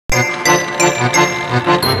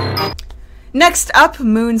Next up,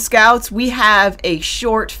 Moonscouts, we have a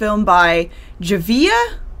short film by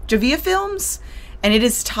Javia Films, and it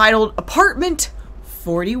is titled Apartment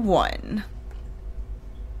 41.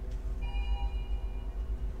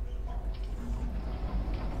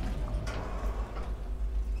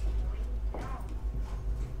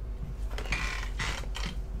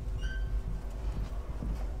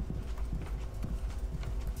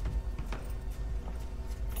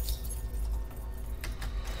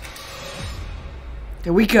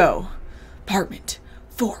 There we go. Apartment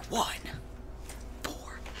 41.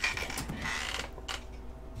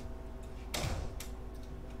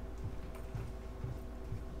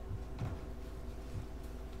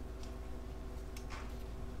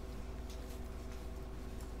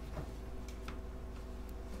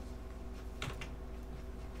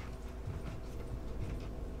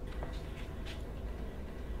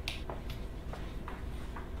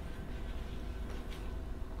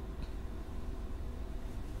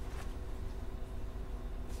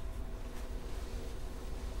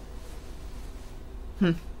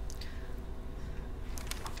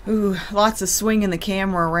 Ooh, lots of swinging the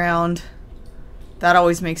camera around. That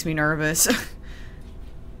always makes me nervous.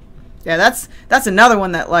 Yeah, that's another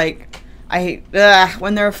one that, like, I hate.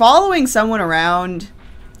 When they're following someone around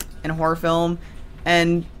in a horror film,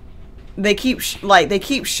 and they keep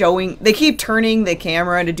turning the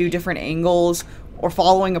camera to do different angles, or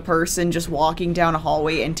following a person just walking down a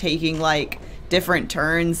hallway and taking, like, different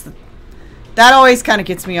turns. That always kind of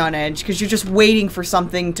gets me on edge, because you're just waiting for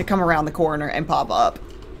something to come around the corner and pop up.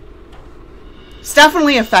 It's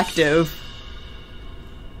definitely effective.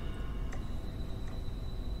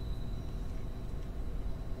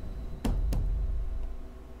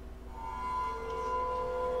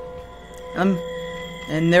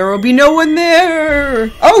 And there will be no one there!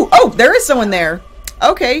 Oh, there is someone there!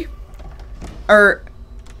 Okay. Oh,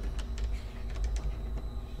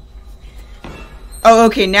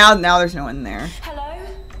 okay, now there's no one there. Hello?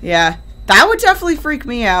 Yeah, that would definitely freak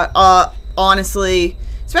me out, honestly.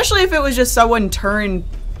 Especially if it was just someone turned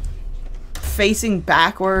facing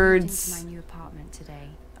backwards. My new apartment today.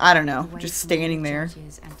 I don't know, just standing there.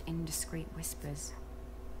 And indiscreet whispers.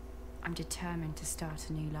 I'm determined to start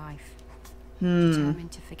a new life.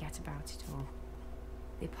 Determined to forget about it all.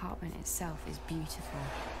 The apartment itself is beautiful.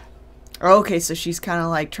 Okay, so she's kind of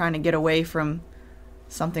like trying to get away from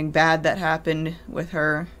something bad that happened with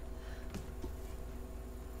her.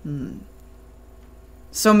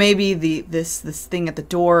 So maybe this thing at the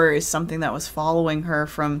door is something that was following her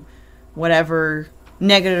from whatever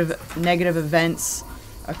negative events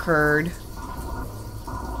occurred.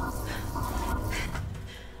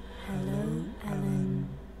 Hello, Ellen.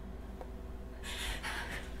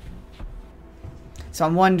 So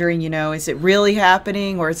I'm wondering, you know, is it really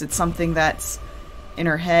happening, or is it something that's in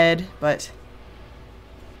her head? But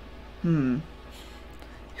who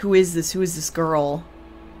is this? Who is this girl?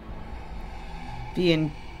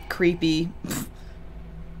 Being creepy.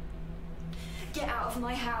 Get out of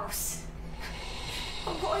my house.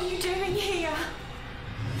 What are you doing here?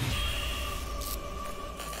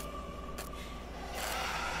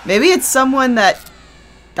 Maybe it's someone that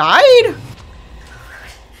died?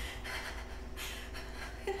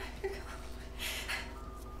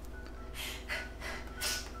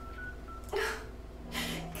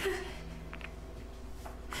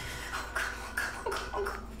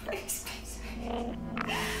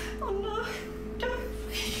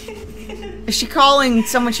 Is she calling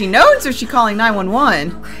someone she knows, or is she calling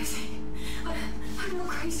 911? I'm crazy. I'm not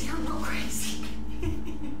crazy. I'm not crazy.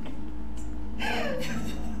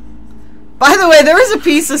 By the way, there was a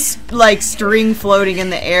piece of, like, string floating in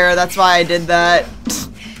the air. That's why I did that.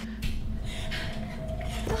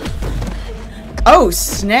 Oh,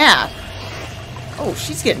 snap. Oh,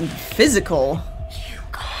 she's getting physical. You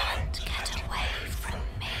can't get away from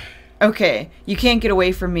me. Okay, you can't get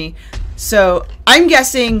away from me. So, I'm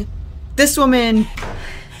guessing this woman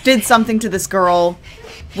did something to this girl,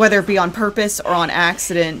 whether it be on purpose or on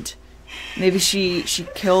accident. Maybe she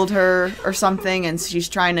killed her or something, and she's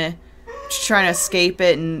trying to escape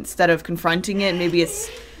it instead of confronting it. Maybe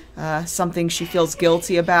it's something she feels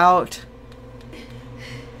guilty about.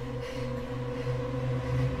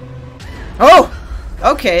 Oh!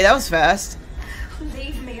 Okay, that was fast.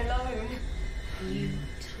 Leave me alone. You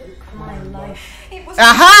took my life. It was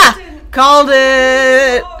Aha! accident. Called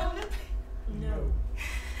it! No.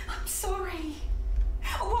 I'm sorry.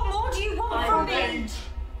 What more do you want from me? I want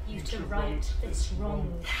you to right this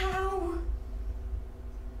wrong. How?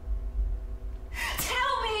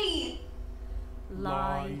 Tell me!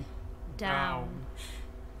 Lie down.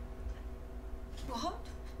 What?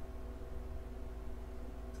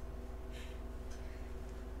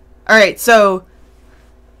 Alright, so...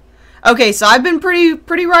 Okay, so I've been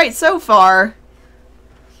pretty right so far.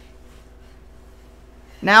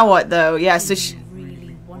 Now what, though? Yeah, so she... You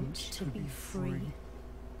really want to be free?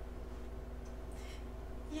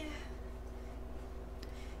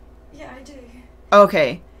 Yeah, I do.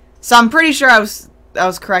 Okay. So I'm pretty sure I was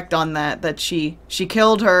correct on that. That she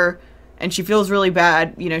killed her, and she feels really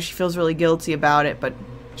bad. You know, she feels really guilty about it, but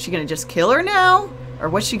she gonna just kill her now? Or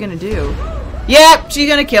what's she gonna do? Yep, she's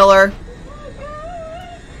gonna kill her.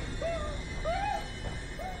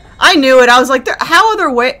 I knew it. I was like, how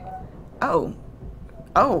other way... Oh.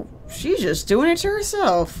 Oh, she's just doing it to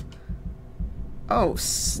herself. Oh,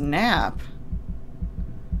 snap.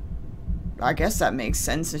 I guess that makes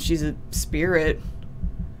sense since she's a spirit.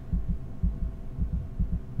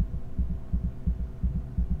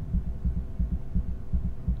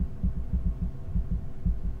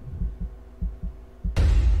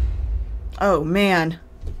 Oh, man.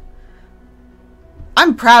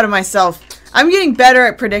 I'm proud of myself. I'm getting better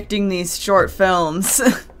at predicting these short films.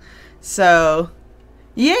 So,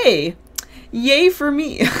 yay. Yay for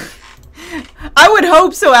me. I would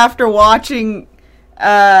hope so after watching,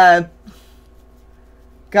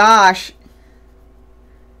 gosh.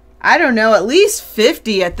 I don't know, at least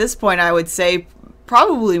 50 at this point, I would say.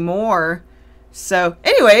 Probably more. So,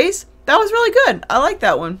 anyways, that was really good. I like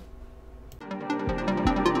that one.